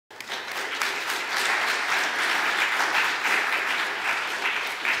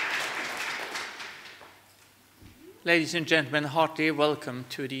Ladies and gentlemen, heartily welcome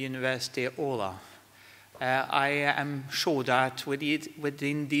to the University Aula. I am sure that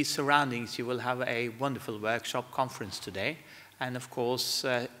within these surroundings you will have a wonderful workshop conference today, and of course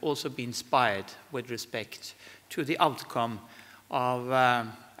also be inspired with respect to the outcome of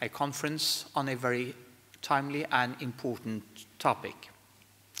a conference on a very timely and important topic.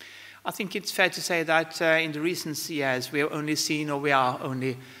 I think it's fair to say that in the recent years we have only seen, or we are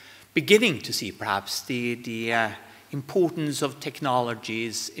only beginning to see perhaps, the importance of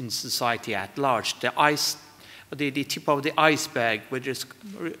technologies in society at large. The tip of the iceberg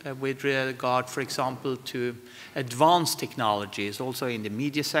with regard, for example, to advanced technologies, also in the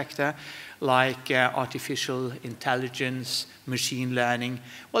media sector, like artificial intelligence, machine learning.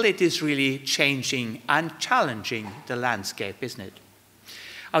 Well, it is really changing and challenging the landscape, isn't it?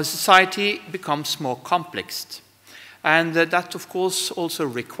 Our society becomes more complex, and that, of course, also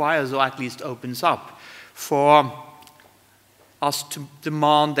requires, or at least opens up, for us to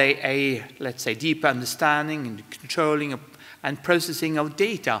demand let's say, deeper understanding and controlling and processing of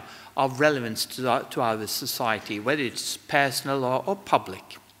data of relevance to our society, whether it's personal or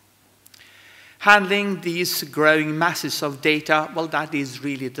public. Handling these growing masses of data, well, that is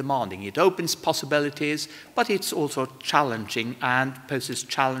really demanding. It opens possibilities, but it's also challenging and poses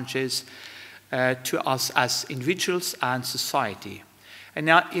challenges to us as individuals and society. And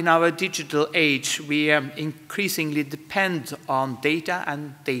now, in our digital age, we increasingly depend on data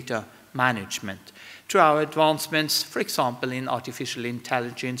and data management through our advancements, for example, in artificial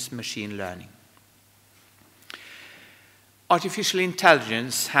intelligence, machine learning. Artificial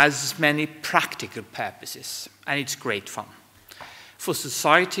intelligence has many practical purposes, and it's great fun for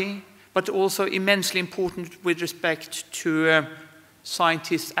society, but also immensely important with respect to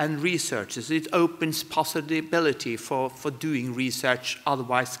scientists and researchers. It opens possibility for doing research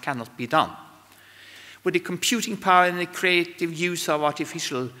otherwise cannot be done. With the computing power and the creative use of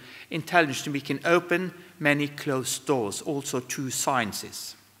artificial intelligence, we can open many closed doors also to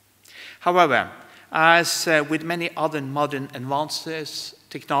sciences. However, as with many other modern advances,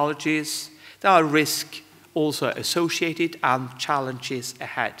 technologies, there are risks also associated and challenges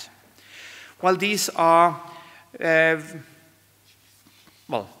ahead. While these are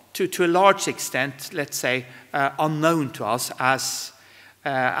well, to a large extent, let's say, unknown to us as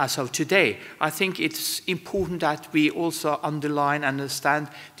of today, I think it's important that we also underline and understand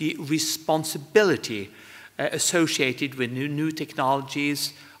the responsibility associated with new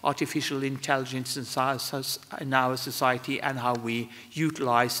technologies, artificial intelligence in our society, and how we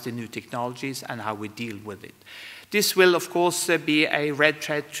utilize the new technologies and how we deal with it. This will, of course, be a red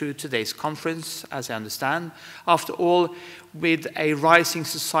thread through today's conference, as I understand. After all, with a rising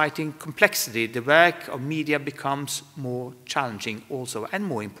society and complexity, the work of media becomes more challenging also and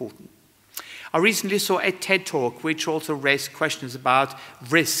more important. I recently saw a TED Talk which also raised questions about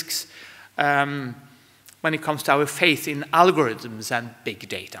risks when it comes to our faith in algorithms and big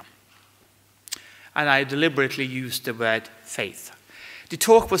data. And I deliberately used the word faith. The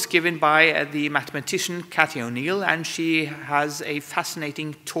talk was given by the mathematician Cathy O'Neill, and she has a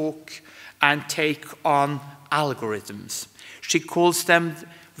fascinating talk and take on algorithms. She calls them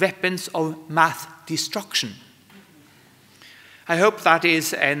weapons of math destruction. I hope that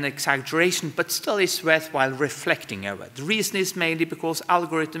is an exaggeration, but still it's worthwhile reflecting over. The reason is mainly because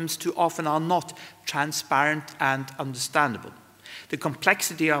algorithms too often are not transparent and understandable. The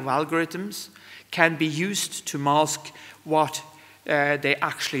complexity of algorithms can be used to mask what they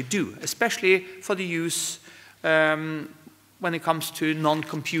actually do, especially for the use when it comes to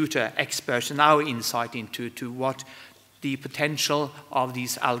non-computer experts and our insight into what the potential of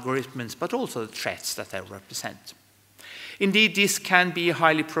these algorithms, but also the threats that they represent. Indeed, this can be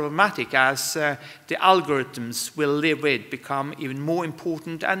highly problematic as the algorithms we'll live with become even more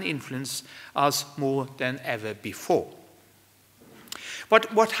important and influence us more than ever before.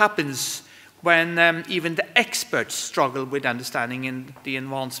 But what happens when even the experts struggle with understanding the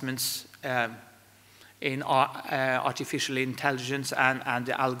advancements in artificial intelligence and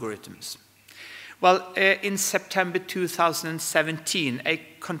the algorithms? Well, in September 2017, a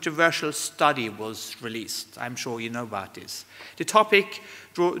controversial study was released. I'm sure you know about this. The topic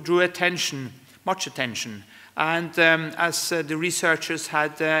drew attention, much attention, and as the researchers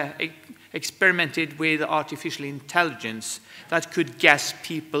had experimented with artificial intelligence that could guess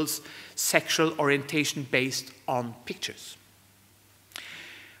people's sexual orientation based on pictures.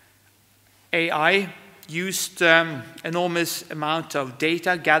 AI used enormous amount of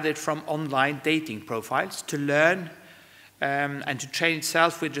data gathered from online dating profiles to learn and to train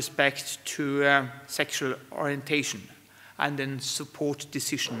itself with respect to sexual orientation, and then support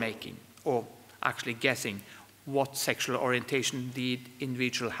decision making, or actually guessing what sexual orientation the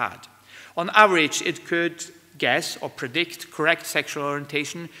individual had. On average, it could guess or predict correct sexual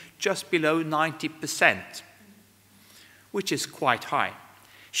orientation just below 90%, which is quite high.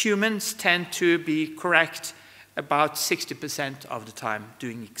 Humans tend to be correct about 60% of the time,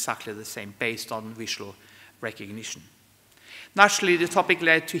 doing exactly the same based on visual recognition. Naturally, the topic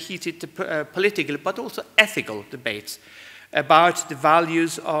led to heated political but also ethical debates about the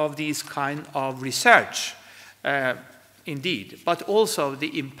values of these kind of research, indeed, but also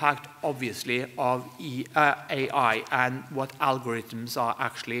the impact, obviously, of AI and what algorithms are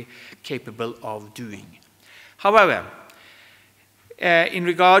actually capable of doing. However, in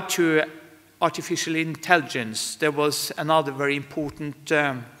regard to artificial intelligence, there was another very important,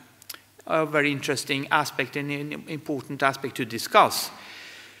 very interesting aspect and an important aspect to discuss.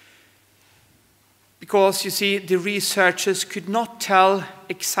 Because, you see, the researchers could not tell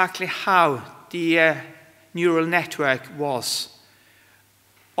exactly how the neural network was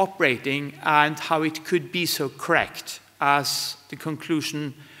operating and how it could be so correct, as the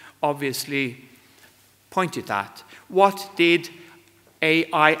conclusion obviously pointed at. What did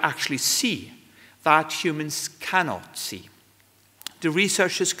AI actually see that humans cannot see? The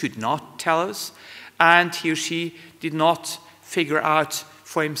researchers could not tell us, and he or she did not figure out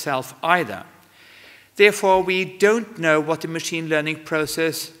for himself either. Therefore, we don't know what the machine learning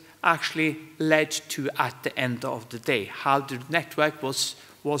process actually led to at the end of the day, how the network was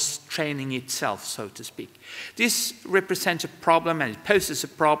training itself, so to speak. This represents a problem, and it poses a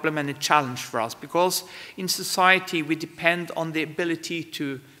problem and a challenge for us, because in society we depend on the ability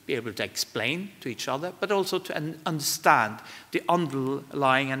to be able to explain to each other, but also to understand the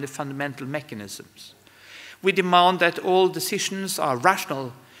underlying and the fundamental mechanisms. We demand that all decisions are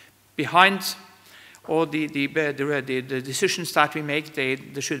rational behind, or the decisions that we make,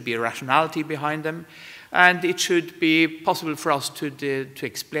 there should be a rationality behind them, and it should be possible for us to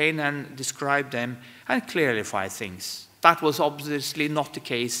explain and describe them and clarify things. That was obviously not the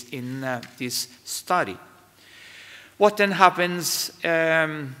case in this study. What then happens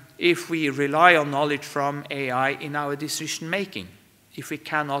if we rely on knowledge from AI in our decision making? If we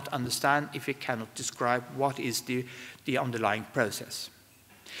cannot understand, if we cannot describe what is the underlying process?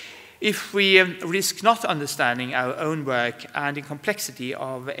 If we risk not understanding our own work and the complexity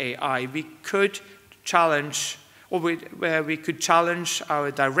of AI, we could challenge, or we could challenge our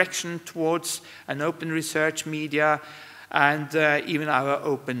direction towards an open research media and even our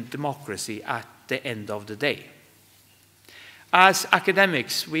open democracy at the end of the day. As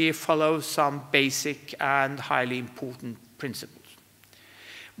academics, we follow some basic and highly important principles.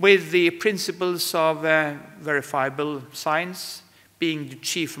 With the principles of verifiable science being the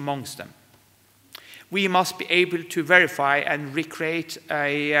chief amongst them. We must be able to verify and recreate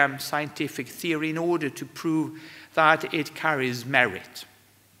a scientific theory in order to prove that it carries merit.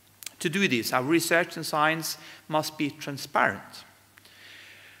 To do this, our research and science must be transparent.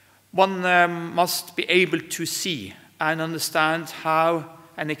 One must be able to see and understand how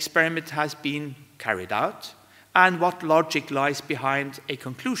an experiment has been carried out and what logic lies behind a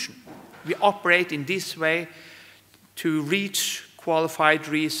conclusion. We operate in this way to reach qualified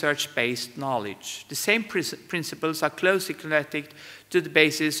research-based knowledge. The same principles are closely connected to the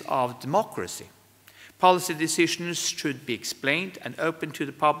basis of democracy. Policy decisions should be explained and open to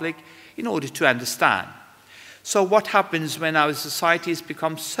the public in order to understand. So what happens when our societies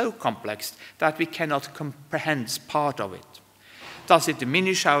become so complex that we cannot comprehend part of it? Does it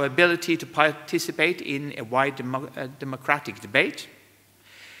diminish our ability to participate in a wide democratic debate?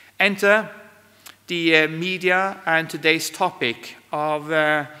 Enter the media and today's topic of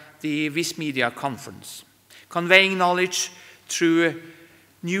the ViSmedia conference. Conveying knowledge through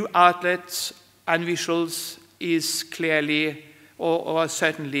new outlets and visuals is clearly or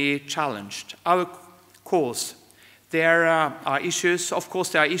certainly challenged. Our course, there are issues, of course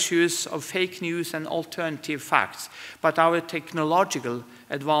there are issues of fake news and alternative facts, but our technological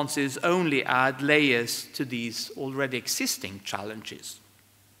advances only add layers to these already existing challenges.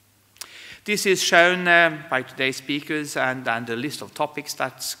 This is shown by today's speakers and the list of topics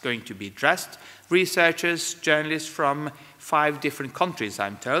that's going to be addressed. Researchers, journalists from 5 different countries,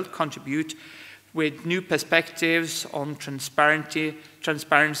 I'm told, contribute with new perspectives on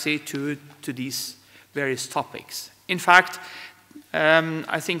transparency to these various topics. In fact,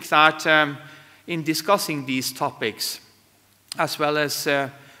 I think that in discussing these topics, as well as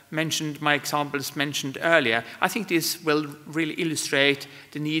my examples mentioned earlier, I think this will really illustrate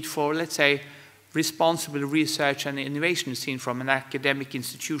the need for, let's say, responsible research and innovation seen from an academic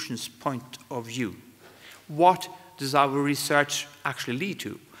institution's point of view. What does our research actually lead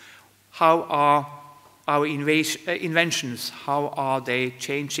to? How are our inventions, how are they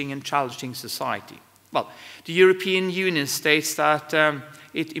changing and challenging society? Well, the European Union states that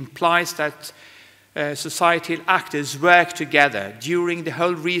it implies that societal actors work together during the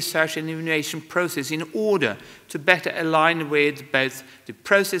whole research and innovation process in order to better align with both the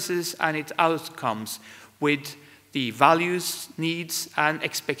processes and its outcomes with the values, needs, and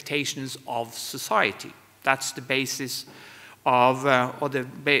expectations of society. That's the basis of, or the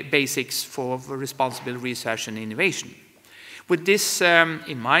basics for responsible research and innovation. With this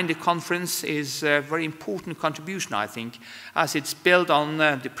in mind, the conference is a very important contribution, I think, as it's built on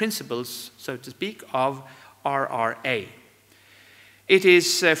the principles, so to speak, of RRA. It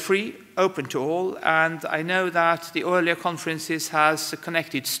is free, open to all, and I know that the earlier conferences has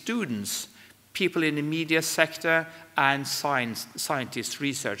connected students, people in the media sector, and scientists,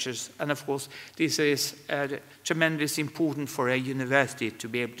 researchers, and of course, this is tremendously important for a university to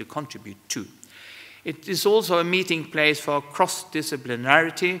be able to contribute to. It is also a meeting place for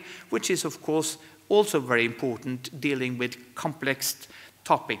cross-disciplinarity, which is, of course, also very important, dealing with complex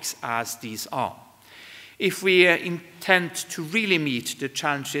topics as these are. If we intend to really meet the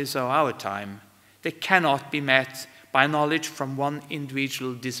challenges of our time, they cannot be met by knowledge from one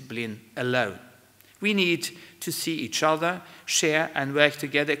individual discipline alone. We need to see each other, share and work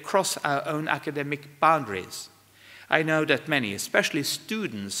together across our own academic boundaries. I know that many, especially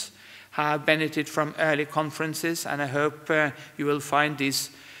students, have benefited from early conferences, and I hope you will find this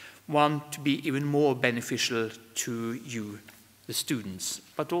one to be even more beneficial to you, the students,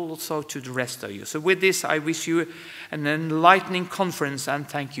 but also to the rest of you. So with this, I wish you an enlightening conference, and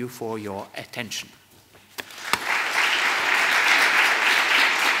thank you for your attention.